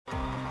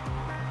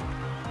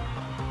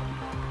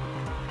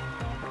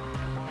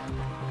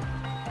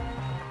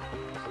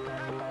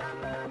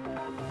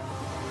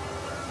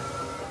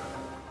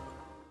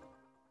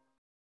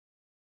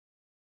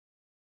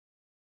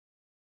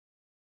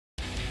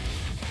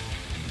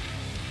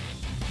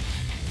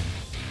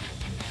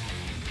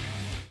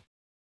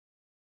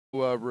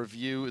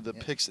review the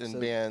picks and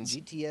bans.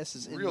 GTS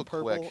is in real the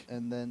purple, quick.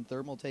 and then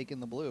Thermal Take in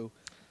the blue.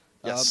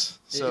 Yes.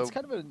 It's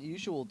kind of an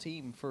unusual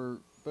team for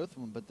both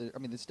of them, but I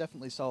mean, it's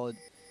definitely solid.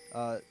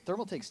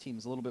 Thermal Take's team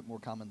is a little bit more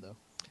common, though.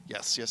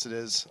 Yes, it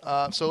is.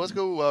 So let's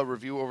go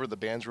review over the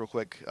bans real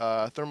quick.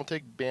 Thermal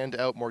Take banned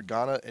out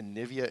Morgana and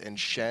Nivea and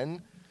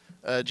Shen.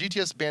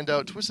 GTS banned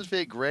out Twisted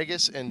Fate,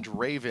 Gragas, and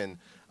Draven.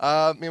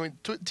 I mean,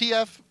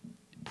 TF,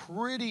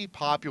 pretty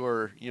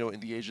popular, in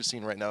the Asia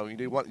scene right now.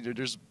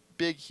 There's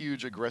big,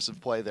 huge, aggressive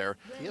play there.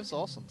 TF's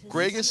awesome.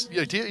 Gragas,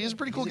 he's a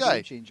pretty cool He's a guy.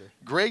 game changer.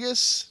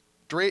 Gragas,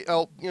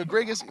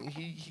 Gragas,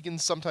 he can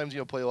sometimes,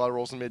 play a lot of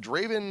roles in mid.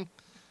 Draven,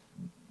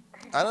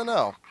 I don't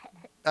know.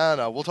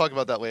 We'll talk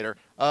about that later.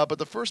 But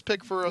the first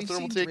pick for We've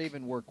Thermal seen Take.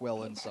 Draven work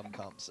well in some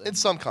comps. In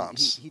some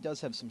comps. He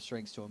does have some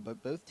strengths to him,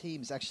 but both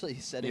teams actually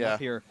setting Yeah. up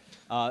here,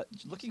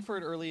 looking for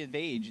an early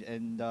invade,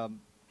 and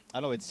I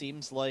don't know, it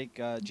seems like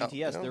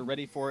GTS, they're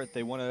ready for it.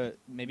 They want to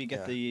maybe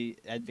get the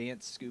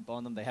advanced scoop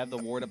on them. They have the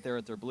ward up there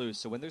at their blue,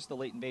 so when there's the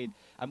late invade,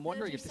 I'm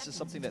wondering if this is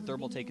something that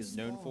Thermal Take is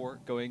known for,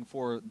 going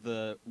for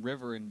the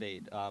river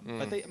invade.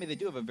 But they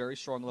do have a very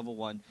strong level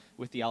 1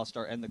 with the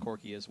Alistar and the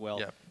Corki as well,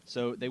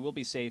 so they will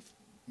be safe.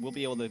 We'll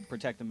be able to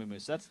protect the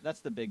Mumu. So that's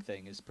the big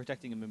thing, is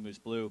protecting a Mumu's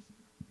blue.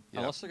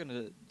 Unless they're going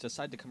to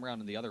decide to come around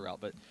in the other route,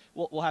 but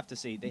we'll have to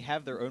see. They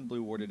have their own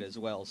blue warded as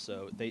well,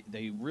 so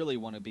they really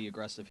want to be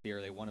aggressive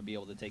here. They want to be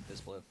able to take this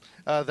blue.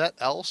 That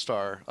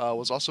Alistar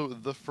was also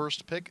the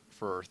first pick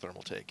for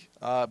Thermal Take,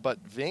 but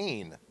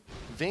Vayne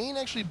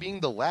actually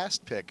being the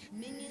last pick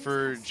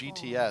for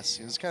GTS.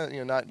 It's kind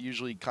of not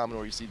usually common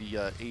where you see the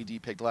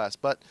AD picked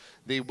last, but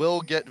they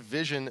will get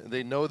vision.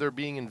 They know they're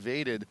being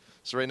invaded,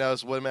 so right now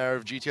it's one matter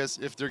of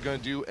GTS if they're going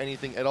to do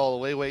anything at all.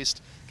 Away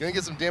waste, going to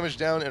get some damage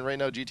down, and right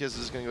now GTS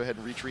is going to go ahead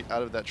and retreat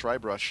out of that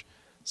tri-brush.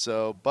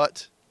 So,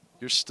 but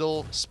you're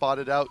still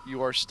spotted out.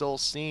 You are still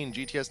seen.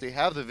 GTS, they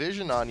have the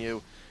vision on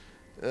you.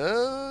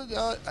 I'm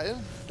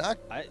not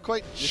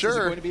quite sure. This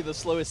is going to be the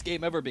slowest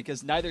game ever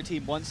because neither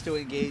team wants to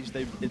engage.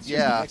 It's just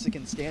a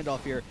Mexican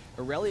standoff here.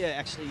 Aurelia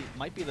actually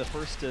might be the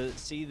first to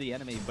see the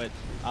enemy, but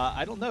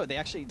I don't know.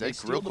 They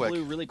steal the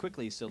blue really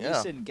quickly. So Lee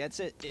Sin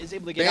gets it, is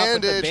able to get out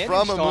with the bandage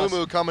from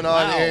Amumu coming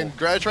on and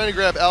trying to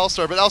grab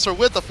Alistar, but Alistar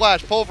with the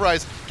flash,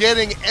 pulverize,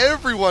 getting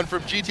everyone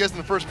from GTS in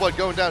the first blood,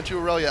 going down to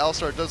Aurelia.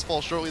 Alistar does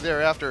fall shortly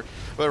thereafter.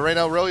 But right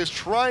now, Aurelia is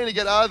trying to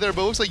get out of there,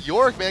 but it looks like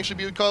Yorick may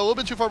actually be caught a little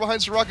bit too far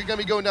behind. Soraka going to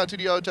be going down to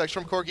the auto attacks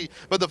from Corki,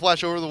 but the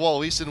flash over the wall.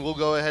 Lee Sin will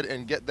go ahead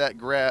and get that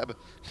grab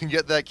and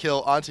get that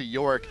kill onto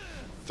Yorick.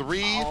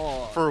 3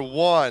 for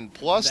 1,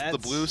 plus the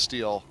blue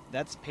steal.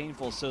 That's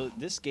painful. So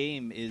this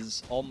game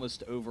is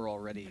almost over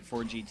already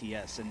for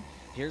GTS, and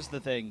here's the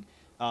thing.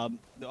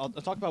 I'll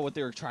talk about what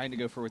they were trying to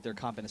go for with their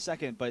comp in a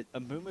second, but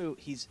Amumu,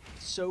 he's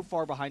so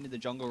far behind in the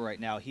jungle right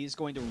now. He's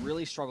going to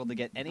really struggle to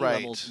get any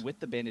levels with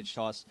the bandage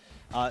toss.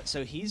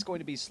 So he's going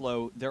to be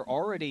slow. They're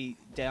already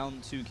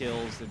down 2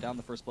 kills. They're down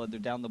the first blood. They're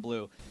down the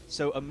blue.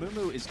 So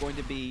Amumu is going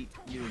to be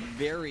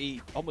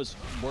very almost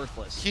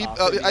worthless.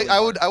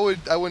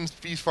 I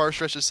wouldn't be far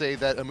stretched to say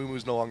that Amumu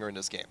is no longer in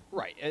this game.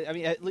 Right. I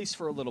mean, at least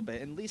for a little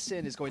bit. And Lee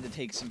Sin is going to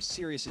take some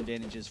serious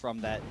advantages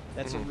from that.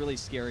 That's a really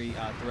scary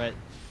threat.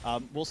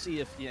 We'll see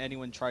if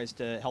anyone tries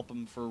to help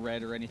him for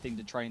red or anything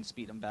to try and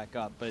speed him back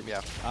up. But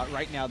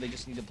right now, they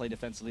just need to play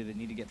defensively. They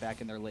need to get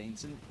back in their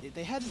lanes. And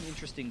they had an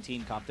interesting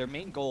team comp. Their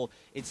main goal,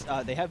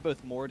 they have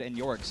both Mord and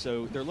Yorick,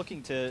 so they're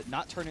looking to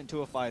not turn it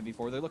into a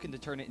 5v4. They're looking to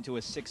turn it into a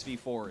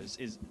 6v4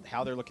 is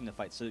how they're looking to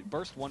fight. So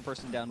burst one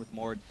person down with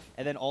Mord,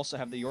 and then also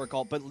have the Yorick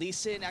ult. But Lee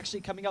Sin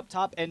actually coming up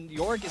top, and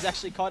Yorick is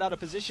actually caught out of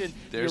position.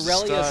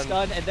 Aurelia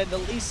stun, and then the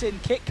Lee Sin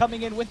kick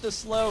coming in with the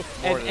slow,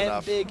 and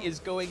M-Big is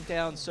going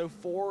down. So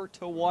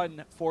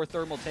 4-1 for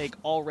Thermal Take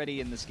already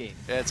in this game.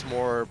 It's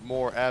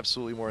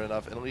absolutely more than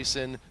enough. And Lee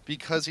Sin,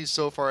 because he's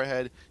so far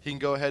ahead, he can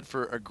go ahead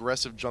for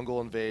aggressive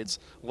jungle invades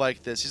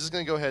like this. He's just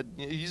going to go ahead,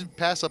 he's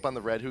pass up on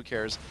the red, who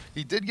cares?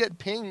 He did get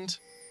pinged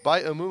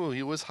by Amumu.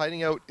 He was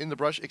hiding out in the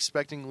brush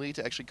expecting Lee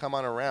to actually come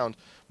on around.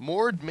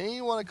 Mord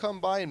may want to come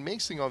by and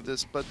make something of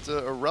this, but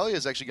Aurelia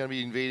is actually going to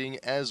be invading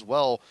as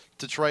well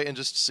to try and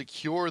just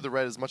secure the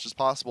red as much as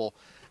possible.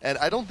 And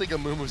I don't think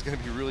Amumu is going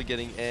to be really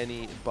getting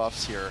any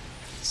buffs here.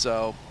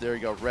 So there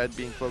you go, red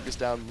being focused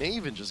down, may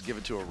even just give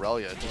it to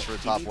Aurelia just for a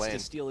top lane. He needs to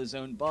steal his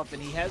own buff,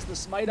 and he has the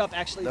smite up.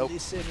 Actually, Lee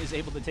Sin is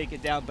able to take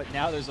it down, but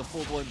now there's a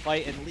full-blown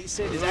fight, and Lee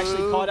Sin is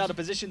actually caught out of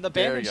position. The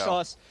bandage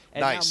toss,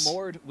 and now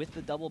Mord with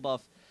the double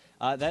buff.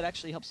 That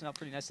actually helps him out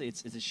pretty nicely.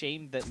 It's a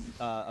shame that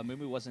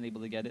Amumu wasn't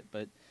able to get it,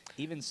 but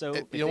even so,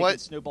 if they can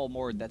snowball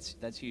Mord,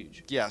 that's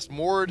huge. Yes,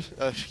 Mord,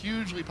 a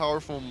hugely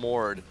powerful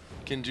Mord,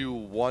 can do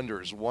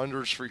wonders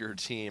for your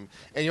team.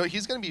 And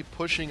he's going to be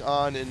pushing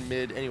on in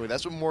mid anyway.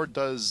 That's what Mord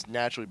does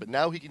naturally. But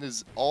now he can do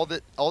all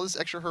this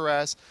extra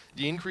harass,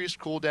 the increased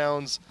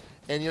cooldowns,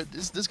 And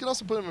this can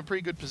also put him in a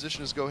pretty good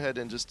position to go ahead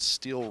and just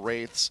steal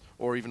Wraiths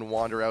or even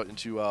wander out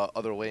into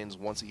other lanes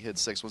once he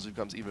hits 6, once he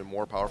becomes even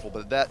more powerful.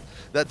 But that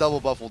double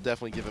buff will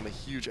definitely give him a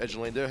huge edge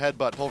in lane. Their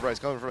headbutt, Pulverize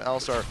coming from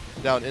Alistar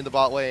down in the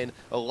bot lane.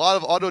 A lot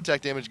of auto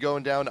attack damage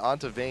going down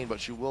onto Vayne,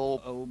 but she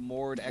will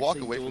Mord walk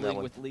actually away from that dueling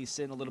one. with Lee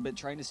Sin a little bit,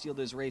 trying to steal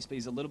those Wraiths, but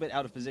he's a little bit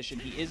out of position.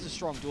 He is a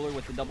strong dueler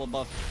with the double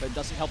buff, but it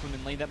doesn't help him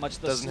in lane that much.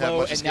 The Doesn't slow,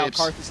 have much and now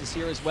escapes. Karthus is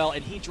here as well,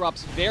 and he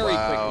drops very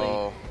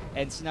quickly.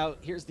 And so now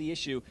here's the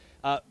issue.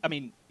 I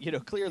mean,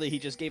 clearly he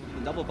just gave him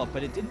the double buff,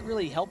 but it didn't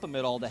really help him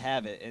at all to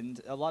have it. And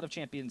a lot of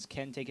champions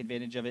can take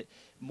advantage of it.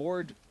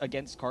 Mord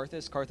against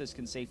Karthus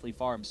can safely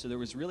farm, so there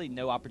was really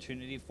no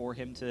opportunity for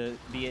him to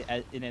be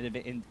in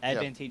an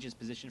advantageous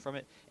position from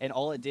it. And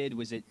all it did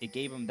was it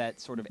gave him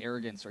that sort of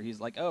arrogance where he's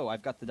like, oh,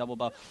 I've got the double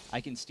buff, I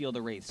can steal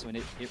the Wraiths. And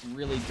it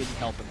really didn't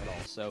help him at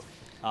all. So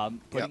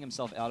putting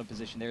himself out of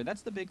position there.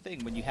 That's the big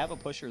thing. When you have a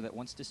pusher that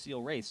wants to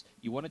steal Wraiths,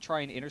 you want to try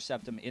and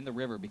intercept them in the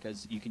river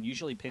because you can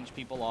usually pinch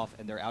people off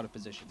and they're out of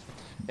position.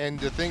 And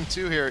the thing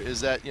too here is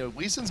that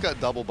Lee Sin's got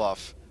double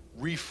buff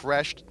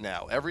refreshed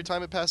now. Every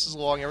time it passes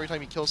along, every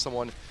time you kill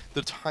someone,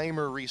 the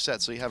timer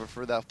resets, so you have it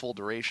for that full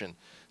duration.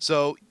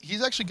 So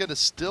he's actually going to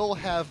still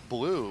have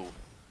blue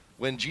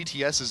when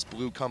GTS's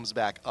blue comes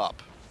back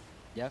up.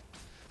 Yep.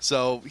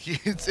 So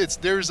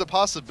there's a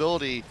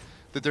possibility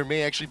that there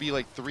may actually be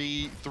like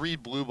three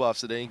blue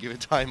buffs at any given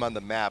time on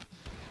the map.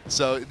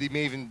 So they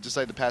may even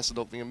decide to pass it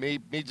up. May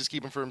just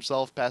keep him for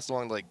himself, pass it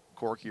along like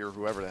Corki or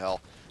whoever the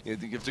hell. If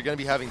they're going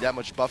to be having that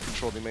much buff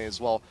control, they may as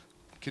well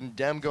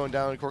condemn going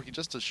down on Corki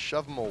just to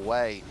shove him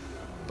away.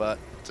 But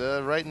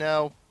right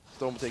now,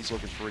 Thermal Take's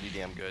looking pretty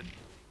damn good.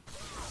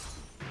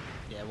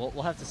 Yeah,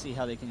 we'll have to see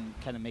how they can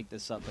kind of make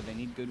this up, but they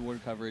need good ward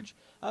coverage.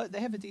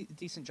 They have a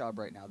decent job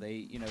right now.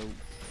 They,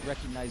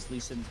 recognize Lee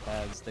Sin's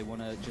paths. They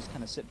want to just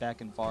kind of sit back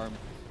and farm.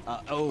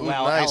 Oh,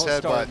 wow, nice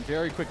Alistar headbutt.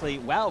 Very quickly.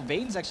 Wow,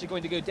 Vayne's actually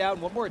going to go down.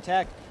 One more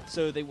attack,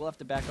 so they will have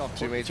to back off.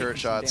 Too many turret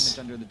shots. Damage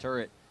under the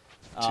turret.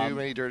 Too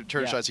many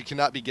turret shots. You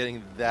cannot be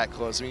getting that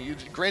close. I mean,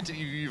 granted,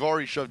 you've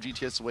already shoved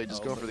GTS away.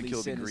 Just go for the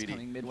kill, be greedy.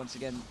 Coming mid once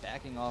again,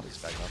 backing off.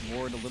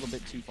 Ward a little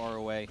bit too far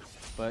away.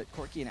 But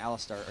Corki and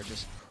Alistar are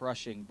just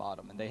crushing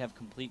bottom, and they have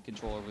complete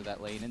control over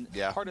that lane.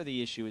 And part of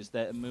the issue is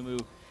that Amumu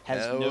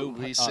has no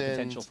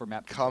potential for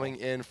map control. Coming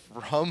in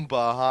from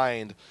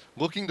behind,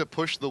 looking to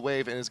push the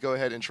wave, and is go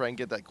ahead and try and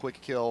get that quick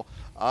kill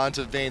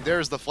onto Vayne.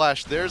 There's the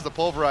flash. There's the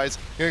Pulverize.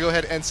 Gonna go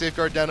ahead and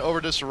safeguard down over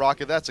to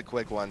Soraka. That's a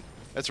quick one.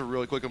 That's a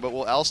really quick one, but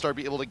will Alistar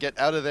be able to get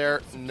out of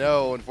there?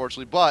 No,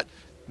 unfortunately. But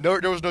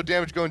there was no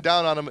damage going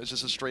down on him. It's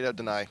just a straight-out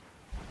deny.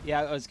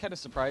 Yeah, I was kind of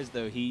surprised,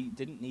 though. He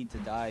didn't need to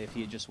die. If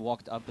he had just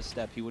walked up a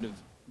step, he would have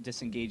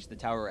disengaged the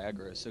tower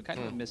aggro. So kind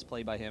of a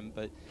misplay by him.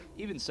 But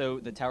even so,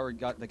 the tower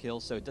got the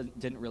kill, so it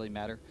didn't really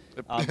matter.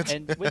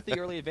 And with the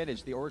early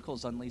advantage, the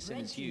Oracle's on Lee Sin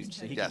is huge.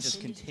 So he can just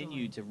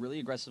continue to really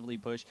aggressively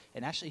push.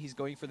 And actually, he's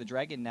going for the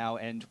dragon now.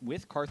 And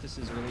with Karthus'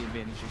 early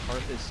advantage, and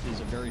Karthus is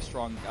a very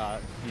strong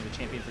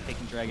champion for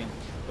taking dragon.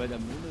 But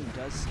Amumu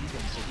does see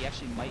them, so he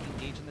actually might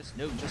engage in this.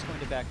 No, just going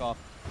to back off,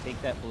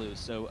 take that blue.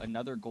 So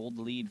another gold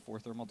lead for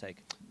Thermal Take.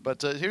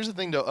 But here's the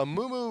thing, though.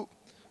 Amumu,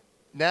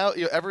 now,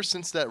 ever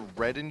since that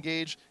red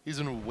engage, he's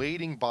been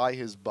waiting by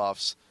his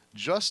buffs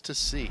just to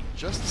see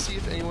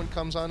if anyone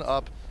comes on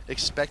up,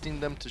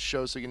 expecting them to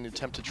show, so he can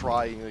attempt to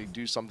try and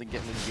do something,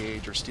 get an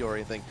engage or steal or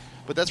anything.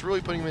 But that's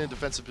really putting him in a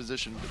defensive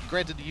position.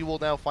 Granted, he will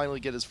now finally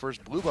get his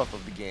first blue buff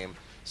of the game,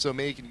 so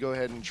maybe he can go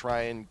ahead and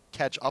try and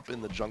catch up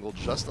in the jungle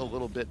just a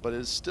little bit, but it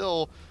is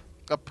still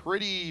a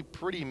pretty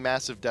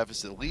massive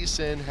deficit. Lee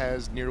Sin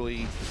has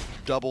nearly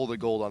double the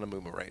gold on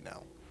Amumu right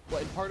now. Well,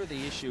 and part of the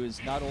issue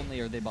is not only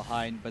are they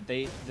behind, but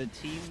the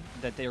team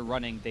that they're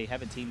running, they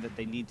have a team that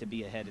they need to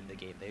be ahead in the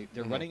game.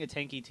 They're running a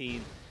tanky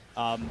team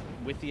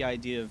with the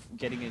idea of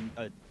getting in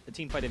a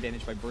team fight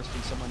advantage by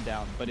bursting someone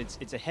down. But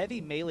it's a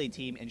heavy melee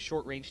team and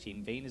short range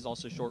team. Vayne is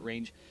also short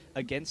range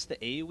against the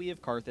AoE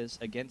of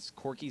Karthus, against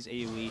Corki's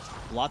AoE,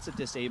 lots of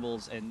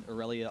disables, and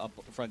Aurelia up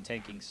front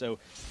tanking. So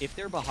if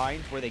they're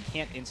behind where they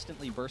can't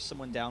instantly burst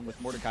someone down with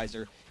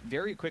Mordekaiser,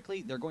 very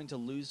quickly they're going to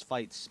lose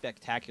fights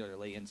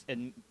spectacularly.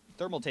 And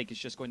Thermal Take is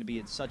just going to be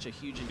at such a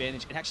huge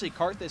advantage. And actually,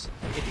 Karthus,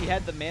 if he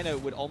had the mana,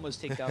 would almost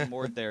take down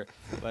Mord there.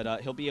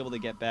 But he'll be able to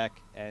get back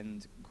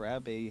and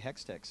grab a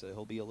Hextech, so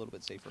he'll be a little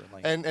bit safer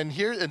in lane.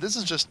 And this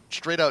is just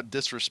straight out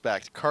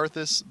disrespect.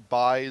 Karthus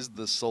buys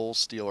the Soul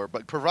Stealer,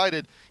 but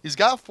provided he's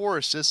got 4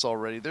 assists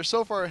already, they're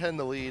so far ahead in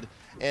the lead.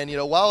 And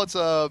while it's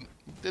a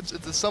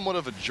somewhat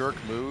of a jerk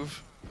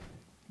move,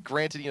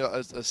 granted,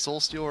 a Soul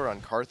Stealer on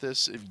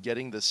Karthus, if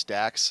getting the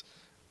stacks,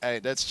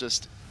 that's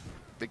just.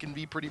 It can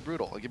be pretty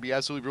brutal. It can be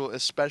absolutely brutal,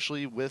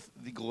 especially with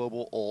the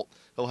global ult.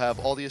 He'll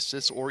have all the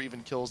assists or even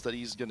kills that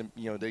he's gonna,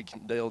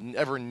 they'll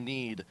never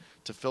need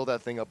to fill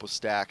that thing up with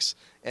stacks.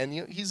 And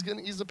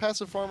he's a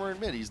passive farmer in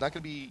mid. He's not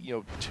gonna be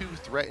too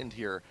threatened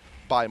here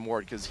by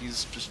Mord because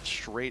he's just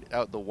straight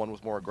out the one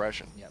with more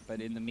aggression. Yeah, but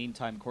in the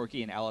meantime,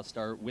 Corki and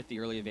Alistar, with the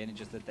early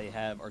advantages that they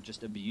have, are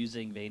just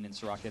abusing Vayne and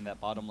Soraka in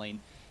that bottom lane.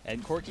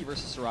 And Corki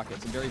versus Soraka,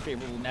 it's a very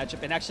favorable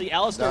matchup. And actually,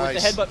 Alistar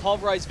with the headbutt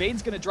pulverized.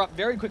 Vayne's going to drop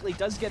very quickly,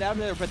 does get out of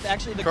there, but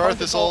actually the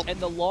Karthus ult and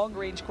the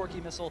long-range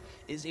Corki missile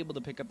is able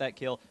to pick up that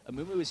kill.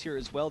 Amumu is here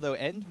as well, though,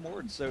 and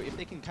Mord, so if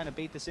they can kind of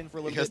bait this in for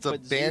a little bit,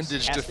 but Zeus has the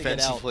bandage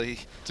defensively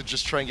to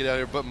just try and get out of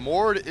here. But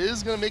Mord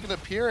is going to make an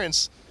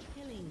appearance.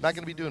 Not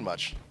going to be doing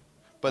much.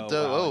 But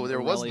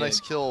there was a nice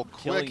kill,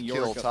 quick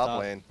kill top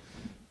lane.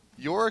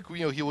 Yorick,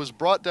 he was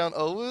brought down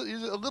a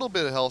little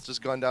bit of health,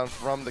 just gone down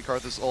from the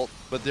Karthus ult.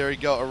 But there you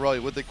go,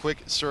 Aurelia with the quick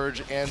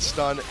surge and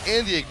stun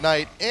and the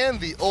ignite and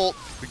the ult.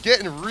 But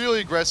getting really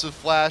aggressive.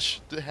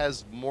 Flash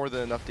has more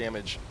than enough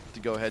damage to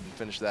go ahead and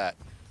finish that.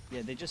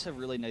 Yeah, they just have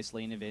really nice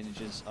lane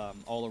advantages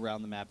all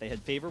around the map. They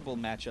had favorable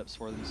matchups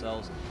for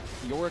themselves.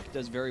 Yorick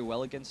does very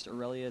well against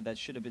Aurelia. That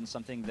should have been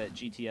something that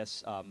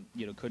GTS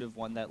could have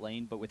won that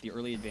lane, but with the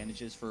early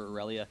advantages for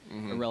Aurelia,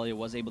 Aurelia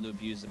was able to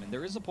abuse them. And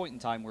there is a point in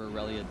time where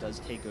Aurelia does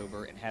take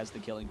over and has the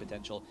killing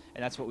potential,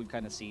 and that's what we've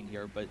kind of seen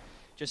here. But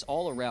just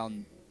all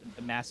around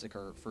a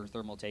massacre for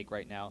Thermal Take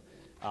right now.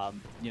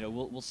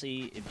 We'll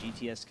see if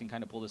GTS can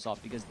kind of pull this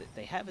off, because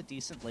they have a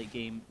decent late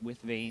game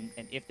with Vayne,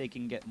 and if they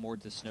can get more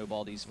to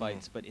snowball these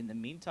fights. But in the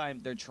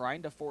meantime, they're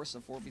trying to force a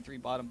 4v3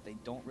 bottom. They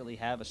don't really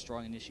have a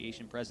strong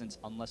initiation presence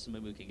unless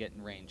Amumu can get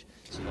in range.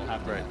 So they'll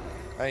have to. Right.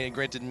 I mean,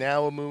 granted,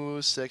 now Amumu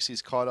is 6.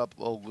 He's caught up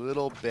a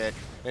little bit.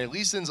 And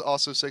Lee Sin's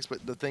also 6,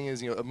 but the thing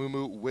is,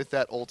 Amumu with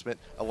that ultimate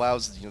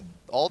allows,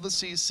 all the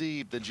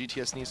CC that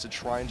GTS needs to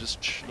try and just,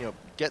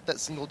 get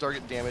that single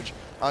target damage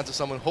onto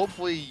someone.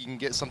 Hopefully you can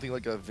get something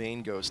like a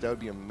Vayne Ghost. That would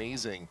be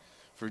amazing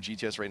for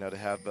GTS right now to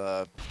have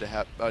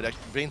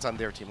Vayne's on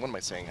their team. What am I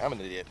saying? I'm an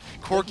idiot.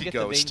 Corki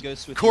Ghost.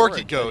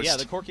 Corki Ghost. Yeah,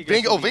 the Corki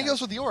Ghost. Vayne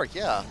Ghost with Yorick,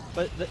 yeah.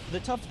 But the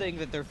tough thing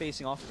that they're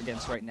facing off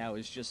against right now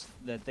is just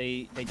that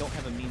they don't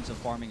have a means of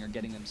farming or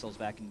getting themselves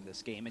back into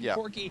this game. And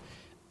Corki,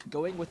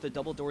 going with the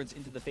double doors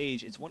into the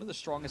phage, it's one of the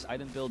strongest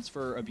item builds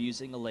for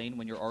abusing a lane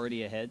when you're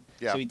already ahead.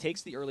 So he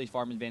takes the early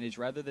farm advantage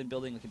rather than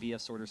building like a BF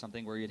sword or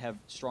something where you'd have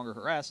stronger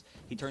harass.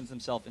 He turns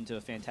himself into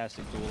a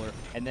fantastic dueler,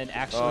 and then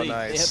actually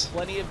they have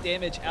plenty of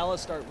damage.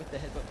 Alistar with the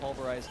headbutt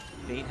pulverized.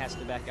 Vayne has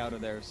to back out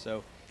of there.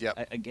 So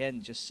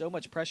again, just so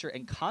much pressure,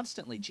 and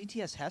constantly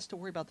GTS has to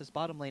worry about this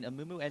bottom lane.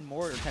 Amumu and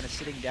Mord are kind of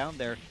sitting down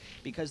there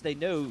because they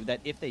know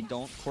that if they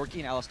don't, Corki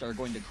and Alistar are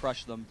going to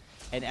crush them.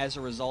 And as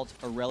a result,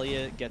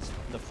 Aurelia gets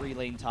the free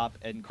lane top,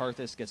 and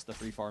Karthus gets the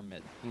free farm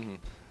mid.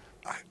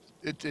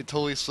 It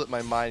totally slipped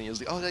my mind. He was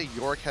like, oh, yeah,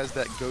 Yorick has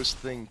that ghost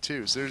thing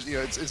too. So there's,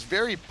 it's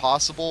very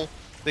possible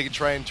they could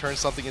try and turn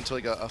something into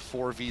like a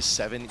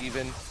 4v7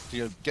 even.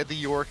 Get the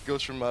Yorick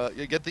Ghost from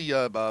get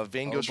the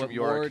Vayne Ghost from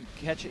Yorick.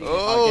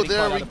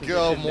 There we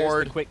go,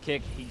 Mord. The quick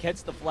kick. He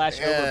gets the flash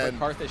over,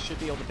 but Karthus should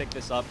be able to pick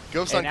this up.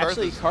 Ghost on Karthus.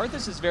 Actually,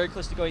 Karthus is very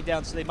close to going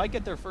down, so they might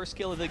get their first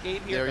kill of the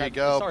game here. There you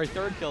go. Sorry,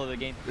 third kill of the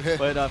game,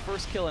 but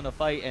first kill in a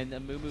fight, and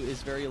Amumu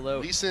is very low.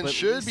 Lee Sin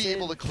should be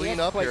able to clean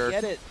up here.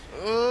 Get it.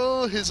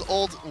 Oh, his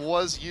ult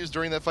was used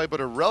during that fight, but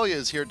Aurelia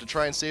is here to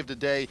try and save the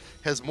day.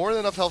 Has more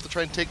than enough health to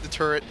try and take the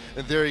turret,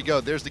 and there you go.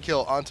 There's the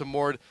kill onto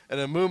Mord, and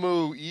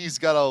Amumu, he's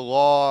got a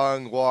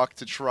long walk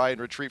to try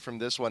and retreat from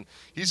this one.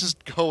 He's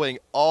just going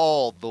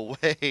all the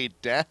way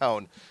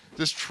down.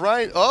 Just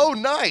trying. Oh,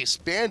 nice.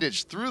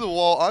 Bandage through the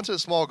wall onto the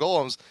small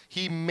golems.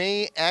 He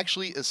may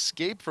actually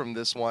escape from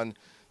this one.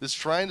 Just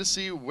trying to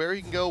see where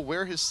he can go,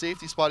 where his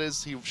safety spot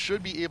is. He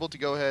should be able to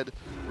go ahead,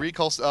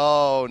 recall.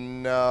 Oh,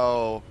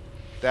 no.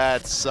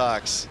 That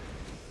sucks.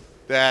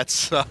 That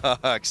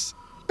sucks.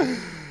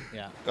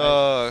 Yeah.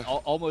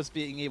 Almost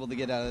being able to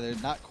get out of there.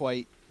 Not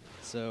quite.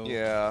 So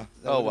yeah.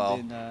 That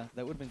would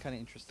have been kind of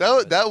interesting.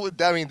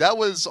 That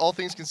was all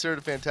things considered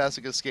a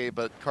fantastic escape,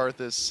 but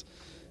Karthus,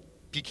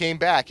 he came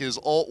back. His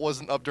ult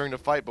wasn't up during the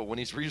fight, but when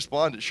he's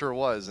respawned, it sure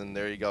was. And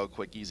there you go,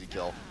 quick easy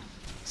kill.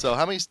 So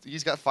how many?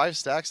 He's got 5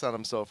 stacks on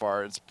him so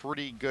far. It's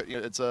pretty good.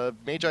 It's a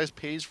Magi's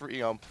pays for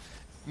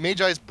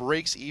Magi's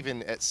breaks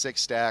even at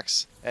 6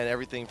 stacks, and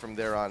everything from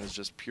there on is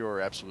just pure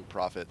absolute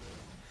profit.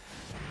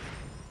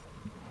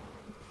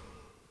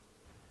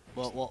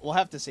 Well, we'll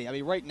have to see. I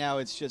mean, right now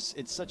it's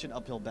such an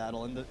uphill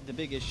battle, and the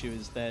big issue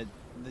is that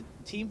the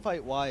team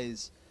fight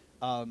wise,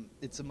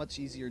 it's a much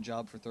easier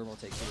job for Thermal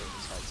Take to win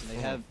these fights, and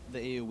they have the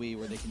AoE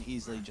where they can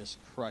easily just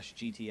crush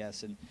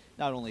GTS, and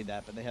not only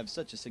that, but they have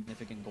such a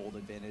significant gold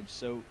advantage.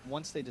 So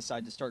once they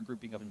decide to start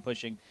grouping up and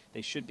pushing,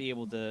 they should be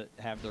able to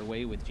have their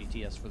way with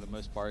GTS for the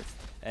most part.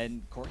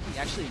 And Corki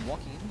actually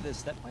walking into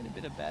this, that might have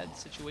been a bad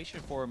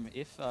situation for him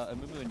if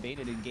Amumu and Vayne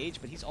had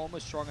engaged, but he's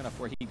almost strong enough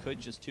where he could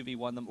just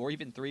 2v1 them, or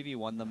even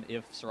 3v1 them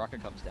if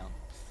Soraka comes down.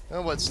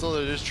 No, but still,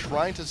 they're just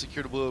trying to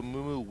secure the blue.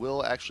 Mumu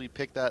will actually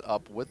pick that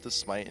up with the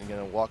smite and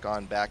going to walk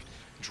on back.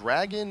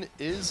 Dragon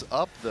is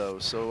up, though,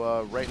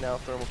 so right now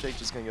Thermal Take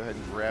just going to go ahead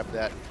and grab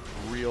that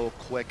real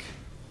quick.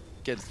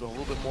 Get a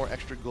little bit more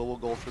extra global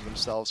gold for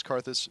themselves.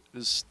 Karthus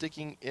is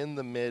sticking in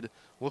the mid,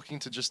 looking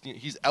to just,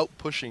 he's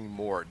out-pushing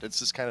Mord. That's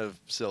just kind of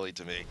silly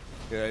to me.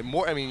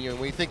 When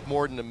you think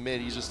Mord in the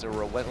mid, he's just a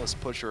relentless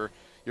pusher.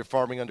 You're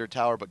farming under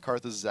tower, but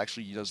Karthus is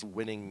actually just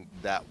winning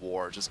that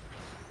war. Just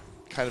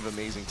kind of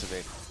amazing to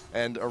me.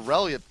 And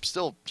Aurelia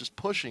still just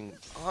pushing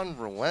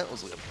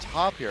unrelentlessly up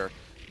top here.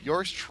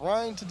 York's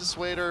trying to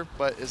dissuade her,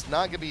 but it's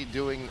not going to be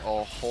doing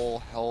a whole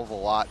hell of a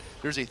lot.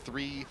 There's a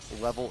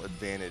 3-level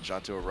advantage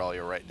onto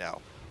Aurelia right now.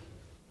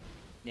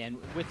 And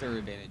with their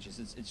advantages,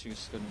 it's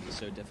just going to be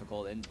so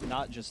difficult. And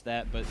not just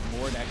that, but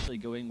Mord actually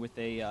going with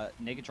a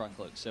Negatron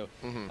cloak. So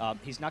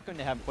he's not going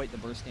to have quite the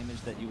burst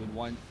damage that you would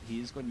want. He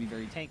is going to be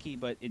very tanky,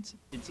 but it's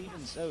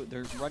even so.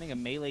 They're running a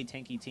melee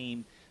tanky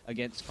team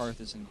against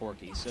Karthus and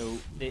Corki. So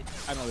I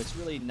don't know, it's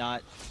really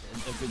not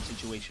a good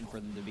situation for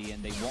them to be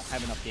in. They won't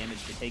have enough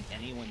damage to take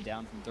anyone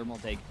down from Thermal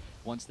Take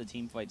once the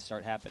team fights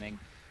start happening.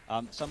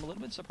 So I'm a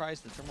little bit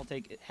surprised that Thermal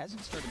Take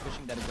hasn't started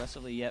pushing that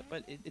aggressively yet,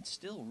 but it's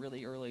still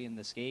really early in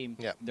this game.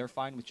 Yeah. They're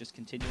fine with just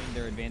continuing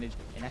their advantage,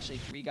 and actually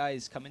 3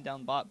 guys coming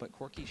down bot, but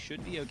Corki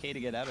should be okay to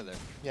get out of there.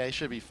 Yeah, he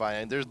should be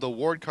fine. And the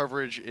ward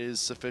coverage is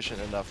sufficient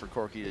enough for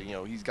Corki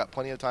to, he's got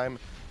plenty of time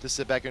to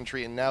sit back and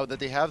retreat. And now that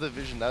they have the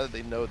vision, now that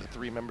they know that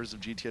 3 members of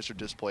GTS are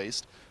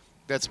displaced,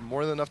 that's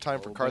more than enough time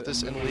for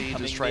Karthus and Lee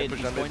just try and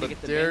push them in.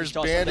 But there's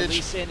Bandage.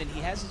 Lee Sin, and he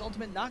has his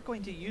ultimate, not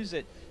going to use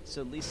it.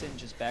 So Lee Sin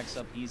just backs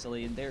up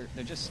easily, and they're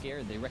just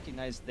scared. They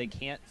recognize they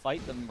can't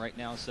fight them right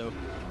now, so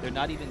they're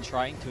not even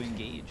trying to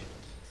engage.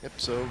 Yep.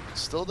 So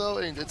still though,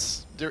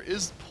 there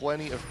is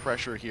plenty of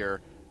pressure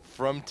here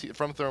from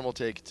Thermal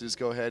Take to just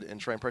go ahead and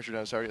try and pressure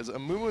down his target. As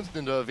Amumu and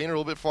Vayne are a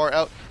little bit far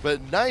out, but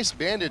nice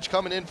bandage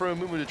coming in from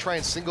Amumu to try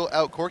and single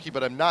out Corki,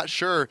 but I'm not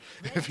sure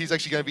if he's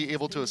actually going to be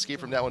able to escape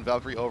from that one.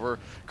 Valkyrie over.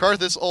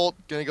 Karthus ult,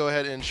 going to go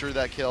ahead and ensure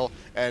that kill,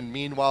 and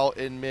meanwhile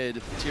in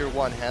mid, Tier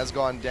 1 has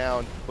gone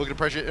down. Looking to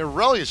pressure, and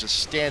Aurelia's just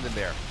standing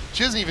there.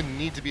 She doesn't even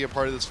need to be a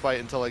part of this fight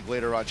until like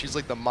later on. She's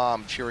like the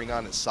mom cheering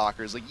on at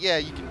soccer. It's like, yeah,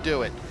 you can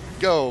do it.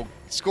 Go,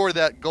 score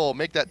that goal,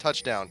 make that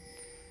touchdown.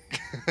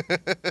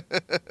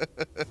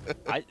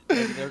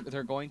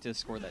 They're going to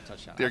score that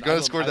touchdown. They're going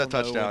to score that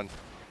touchdown.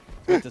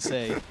 What to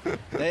say?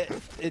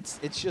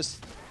 It's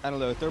just, I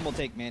don't know, Thermal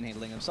Take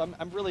manhandling them. So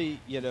I'm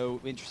really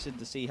interested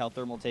to see how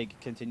Thermal Take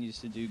continues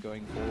to do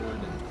going forward,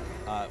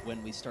 and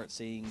when we start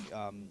seeing.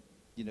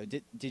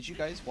 Did you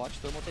guys watch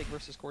Thermal Take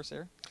versus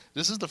Corsair?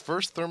 This is the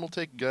first Thermal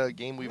Take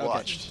game we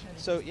watched.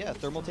 So yeah,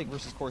 Thermal Take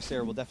versus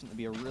Corsair will definitely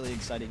be a really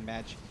exciting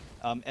match.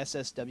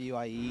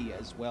 SSWIE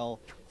as well.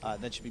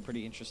 That should be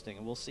pretty interesting,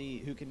 and we'll see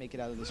who can make it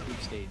out of this group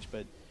stage.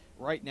 But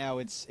right now,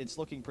 it's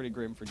looking pretty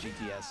grim for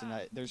GTS,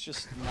 and there's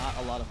just not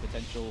a lot of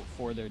potential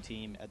for their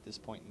team at this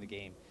point in the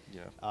game.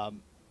 Yeah.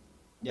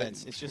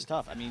 It's just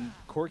tough. I mean,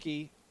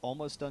 Corki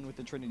almost done with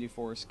the Trinity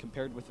Force,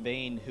 compared with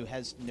Vayne, who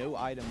has no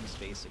items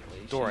basically.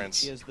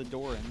 Dorans. She has the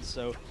Dorans,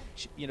 so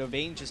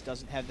Vayne just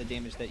doesn't have the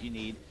damage that you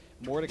need.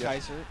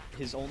 Mordekaiser,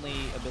 his only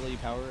ability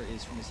power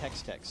is from his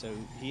Hex Tech, so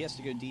he has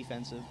to go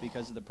defensive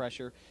because of the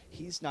pressure.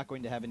 He's not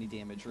going to have any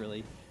damage,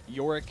 really.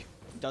 Yorick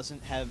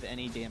doesn't have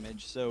any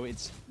damage, so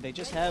they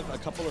just have a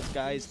couple of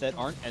guys that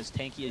aren't as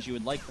tanky as you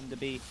would like them to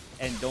be,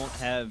 and don't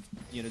have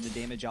the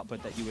damage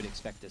output that you would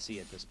expect to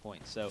see at this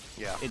point. So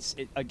yeah. It's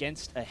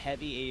against a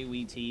heavy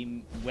AoE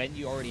team, when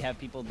you already have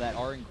people that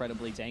are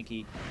incredibly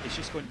tanky, it's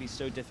just going to be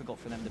so difficult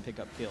for them to pick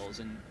up kills.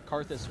 And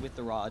Karthus with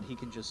the rod, he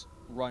can just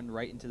run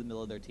right into the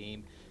middle of their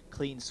team,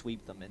 clean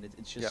sweep them, and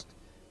it's just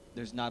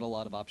there's not a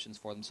lot of options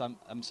for them. So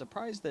I'm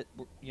surprised that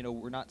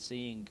we're not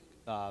seeing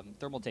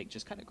Thermal Take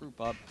just kind of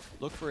group up,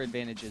 look for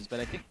advantages.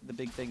 But I think the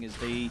big thing is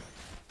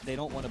they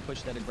don't want to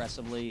push that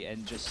aggressively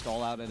and just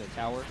stall out at a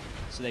tower.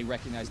 So they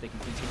recognize they can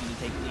continue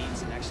to take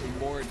leads, and actually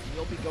Mord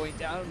will be going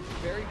down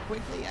very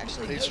quickly.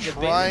 Actually, he's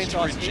trying to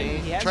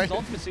regain. He has his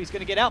ultimate, so he's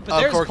going to get out. But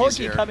there's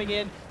Corki coming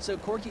in. So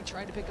Corki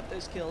trying to pick up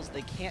those kills.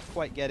 They can't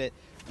quite get it.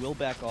 Will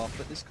back off,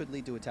 but this could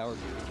lead to a tower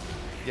view.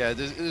 Yeah,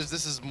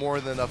 this is more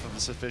than enough of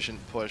a sufficient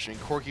push. And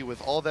Corki, with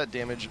all that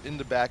damage in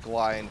the back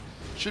line,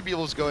 should be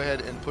able to go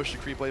ahead and push the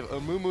creep wave.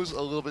 Amumu's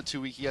a little bit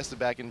too weak. He has to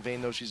back in.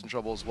 Vayne knows she's in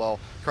trouble as well.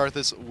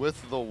 Karthus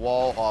with the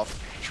wall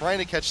off, trying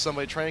to catch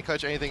somebody, trying to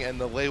catch anything,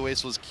 and the lay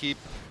waste was keep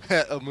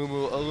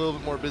Amumu a little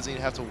bit more busy and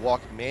have to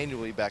walk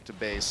manually back to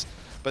base.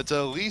 But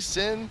Lee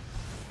Sin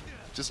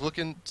just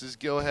looking to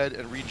go ahead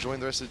and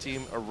rejoin the rest of the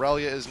team.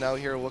 Aurelia is now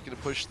here looking to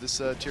push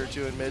this Tier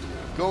 2 in mid,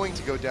 going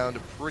to go down to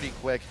pretty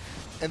quick.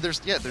 And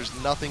there's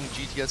nothing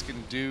GTS can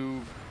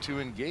do to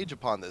engage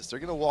upon this. They're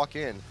going to walk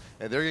in,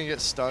 and they're going to get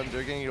stunned,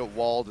 they're going to get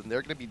walled, and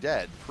they're going to be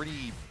dead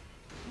pretty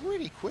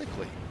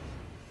quickly.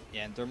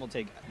 Yeah, and Thermal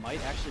Take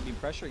might actually be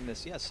pressuring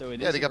this. Yeah, so it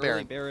is they got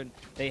early Baron.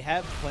 They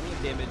have plenty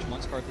of damage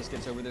once Karthus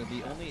gets over there.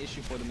 The only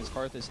issue for them is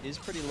Karthus is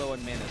pretty low on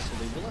mana, so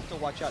they will have to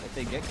watch out if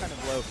they get kind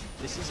of low.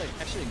 This is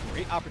actually a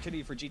great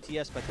opportunity for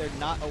GTS, but they're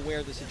not aware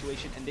of the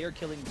situation, and they are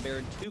killing the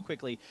Baron too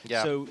quickly.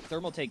 Yeah. So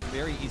Thermal Take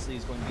very easily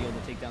is going to be able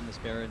to take down this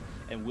Baron,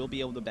 and will be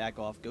able to back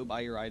off, go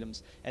buy your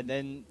items, and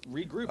then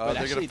regroup. But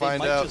actually, they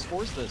might just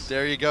force this.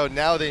 There you go.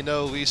 Now they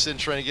know Lee Sin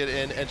trying to get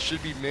in and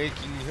should be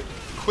making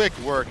quick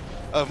work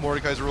of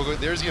Mordekaiser real quick.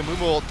 There's the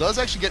Amumu. Does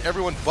actually get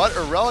everyone but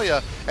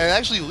Aurelia. And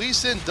actually, Lee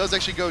Sin does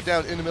actually go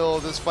down in the middle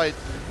of this fight.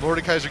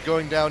 Mordekaiser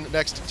going down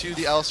next to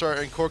the Alistar,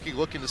 and Corki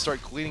looking to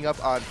start cleaning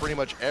up on pretty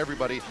much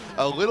everybody.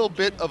 A little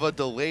bit of a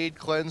delayed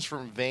cleanse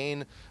from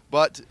Vayne,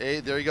 but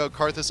hey, there you go.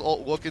 Karthus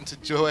ult looking to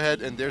go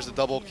ahead, and there's a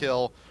double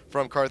kill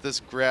from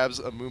Karthus. Grabs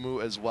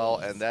Amumu as well,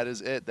 and that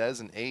is it. That is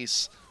an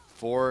ace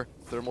for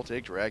Thermal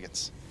Take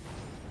Dragons.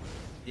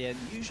 Yeah, and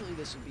usually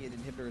this would be an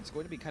inhibitor. It's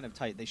going to be kind of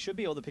tight. They should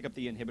be able to pick up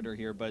the inhibitor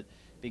here, but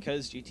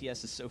because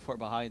GTS is so far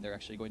behind, they're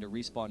actually going to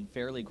respawn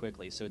fairly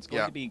quickly. So it's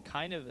going to be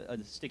kind of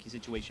a sticky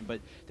situation,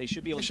 but they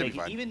should be able to take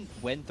it. Even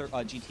when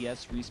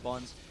GTS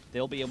respawns,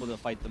 they'll be able to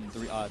fight them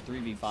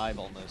 3v5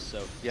 almost.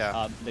 So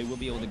they will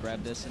be able to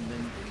grab this and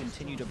then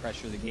continue to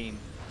pressure the game.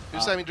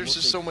 I mean, there's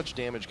just so much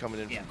damage coming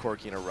in from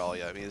Corki and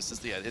Aurelia. I mean, it's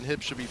just,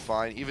 inhib should be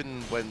fine.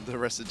 Even when the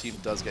rest of the team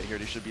does get here,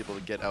 they should be able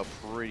to get out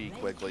pretty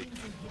quickly.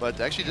 But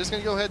actually, just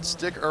going to go ahead and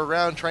stick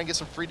around, try and get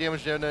some free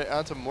damage down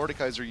onto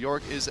Mordekaiser.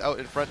 York is out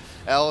in front.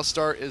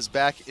 Alistar is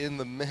back in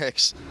the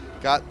mix.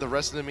 Got the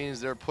rest of the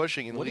minions there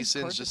pushing, and Lee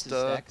Sin's just...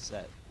 stack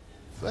set?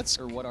 That's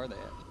or what are they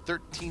at?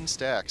 13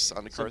 stacks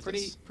on the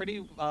Karthus.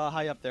 Pretty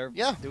high up there.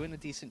 Yeah. Doing a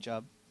decent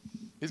job.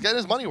 He's getting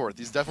his money worth.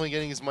 He's definitely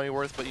getting his money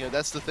worth, but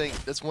that's the thing.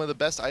 That's one of the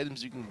best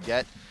items you can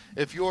get.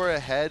 If you're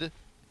ahead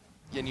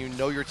and you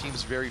know your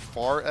team's very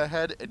far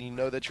ahead and you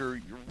know that you're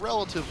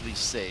relatively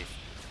safe,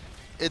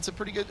 it's a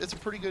pretty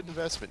good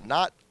investment.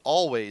 Not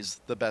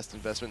always the best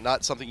investment,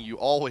 not something you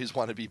always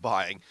want to be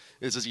buying.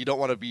 It's just you don't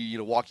want to be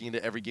walking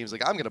into every game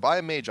like, I'm going to buy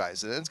a Mage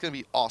Eyes and it's going to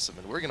be awesome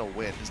and we're going to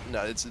win.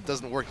 No, it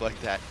doesn't work like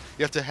that.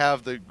 You have to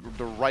have the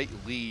right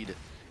lead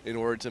in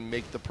order to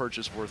make the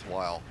purchase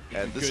worthwhile,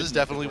 and this is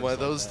definitely one of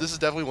those. This is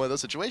definitely one of those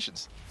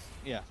situations.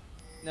 Yeah,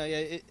 no,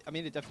 yeah. I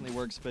mean, it definitely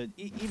works, but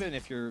even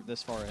if you're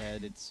this far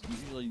ahead, it's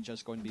usually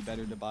just going to be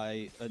better to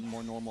buy a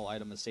more normal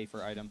item, a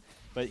safer item.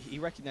 But he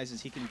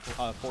recognizes he can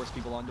force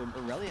people onto him.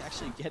 Aurelia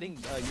actually getting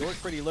York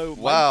pretty low.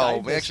 Wow,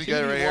 we actually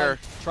got it right here.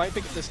 Try and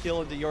pick up the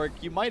skill into York.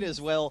 You might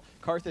as well.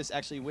 Karthus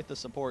actually with the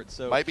support,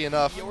 so might be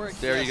enough. York,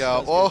 there you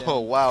go.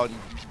 Oh wow, and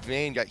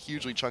Vayne got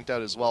hugely chunked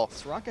out as well.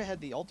 Soraka had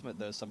the ultimate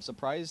though, so I'm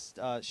surprised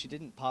she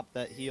didn't pop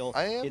that heal.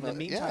 In the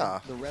meantime,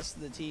 the rest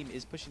of the team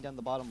is pushing down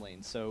the bottom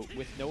lane, so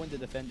with no one to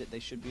defend it, they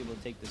should be able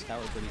to take this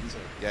tower pretty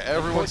easily. Yeah,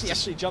 everyone's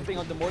actually jumping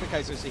onto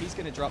Mordekaiser, so he's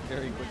going to drop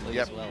very quickly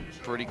as well.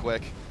 Pretty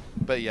quick.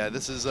 But yeah,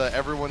 this is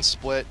everyone's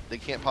split. They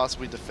can't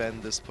possibly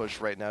defend this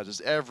push right now. Just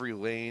every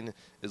lane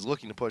is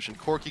looking to push, and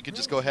Corki could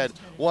just go ahead.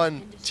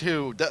 1,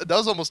 2. That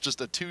was almost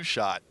just a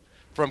 2-shot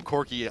from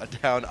Corki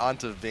down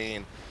onto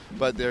Vayne.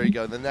 But there you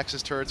go. The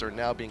Nexus turrets are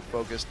now being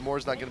focused.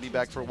 Moore's not going to be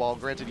back for a while.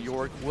 Granted,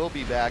 York will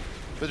be back,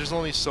 but there's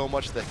only so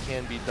much that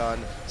can be done.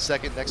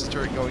 Second Nexus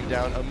turret going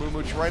down.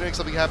 Amumu trying to make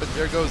something happen.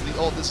 There goes the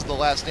ult. This is the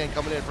last stand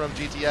coming in from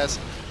GTS,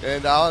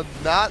 and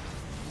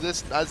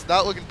it's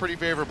not looking pretty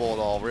favorable at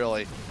all,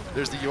 really.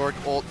 There's the York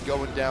ult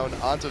going down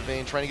onto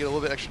Vayne, trying to get a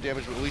little bit extra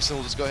damage, but Lee Sin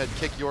will just go ahead and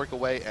kick York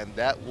away, and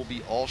that will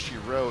be all she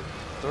wrote.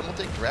 Thermal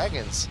Take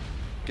Dragons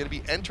going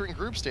to be entering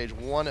group stage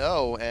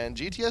 1-0, and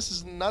GTS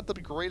is not the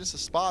greatest of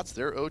spots.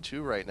 They're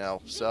 0-2 right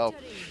now, so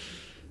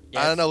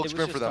I don't know what's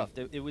grim for them.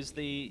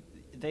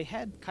 They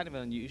had kind of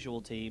an unusual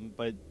team,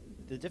 but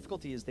the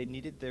difficulty is they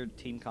needed their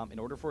team comp. In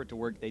order for it to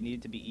work, they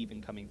needed to be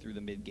even coming through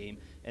the mid game,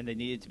 and they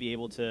needed to be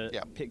able to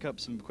pick up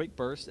some quick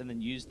bursts and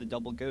then use the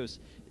double ghost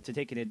to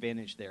take an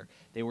advantage there.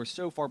 They were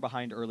so far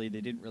behind early,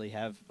 they didn't really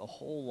have a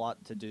whole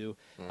lot to do.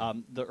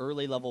 The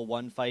early level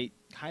 1 fight,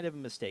 kind of a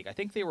mistake. I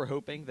think they were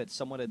hoping that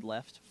someone had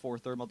left for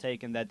Thermal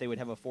Take and that they would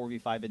have a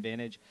 4v5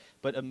 advantage,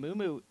 but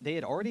Amumu, they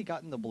had already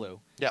gotten the blue.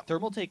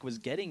 Thermal Take was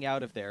getting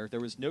out of there. There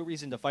was no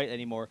reason to fight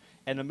anymore,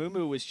 and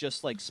Amumu was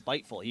just like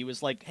spiteful. He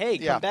was like, hey,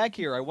 come back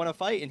here, I want to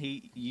fight, and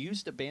he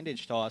used a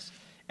bandage toss,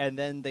 and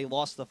then they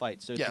lost the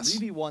fight. So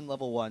 3v1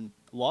 level 1,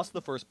 lost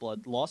the first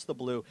blood, lost the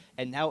blue,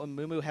 and now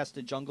Amumu has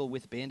to jungle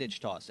with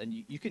bandage toss. And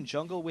you can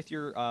jungle with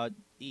your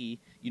E.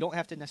 You don't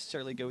have to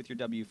necessarily go with your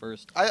W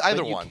first.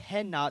 Either one. You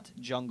cannot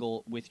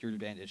jungle with your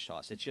bandage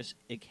toss.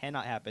 It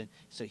cannot happen.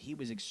 So he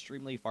was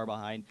extremely far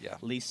behind.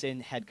 Lee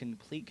Sin had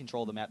complete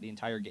control of the map the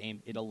entire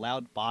game. It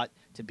allowed bot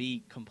to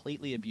be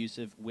completely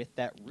abusive with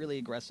that really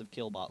aggressive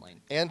kill bot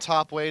lane. And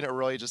top lane,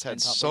 Aurelia just had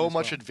so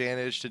much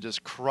advantage to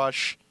just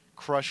crush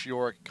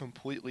York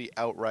completely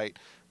outright.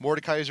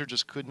 Mordekaiser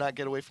just could not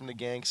get away from the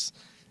ganks,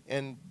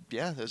 and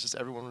yeah, it's just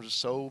everyone was just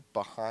so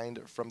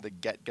behind from the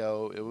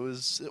get-go. It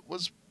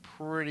was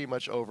pretty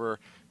much over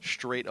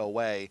straight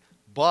away.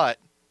 But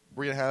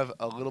we're gonna have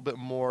a little bit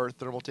more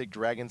Thermal Take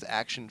Dragons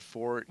action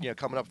for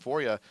coming up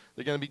for you.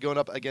 They're gonna be going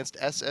up against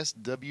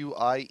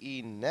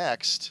SSWIE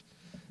next.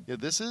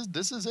 This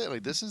is it.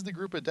 Like, this is the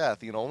group of death.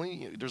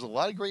 There's a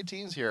lot of great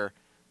teams here,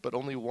 but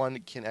only one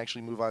can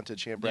actually move on to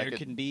champ bracket. There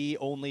can be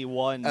only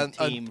one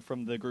team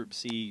from the Group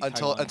C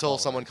until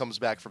someone comes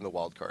back from the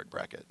wild card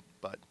bracket.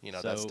 But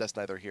that's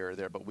neither here or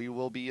there. But we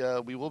will be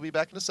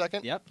back in a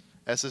second. Yep.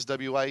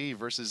 SSWIE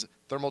versus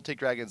Thermal Take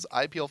Dragons,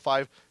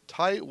 IPL5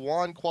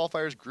 Taiwan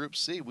Qualifiers Group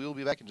C. We will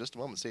be back in just a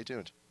moment. Stay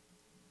tuned.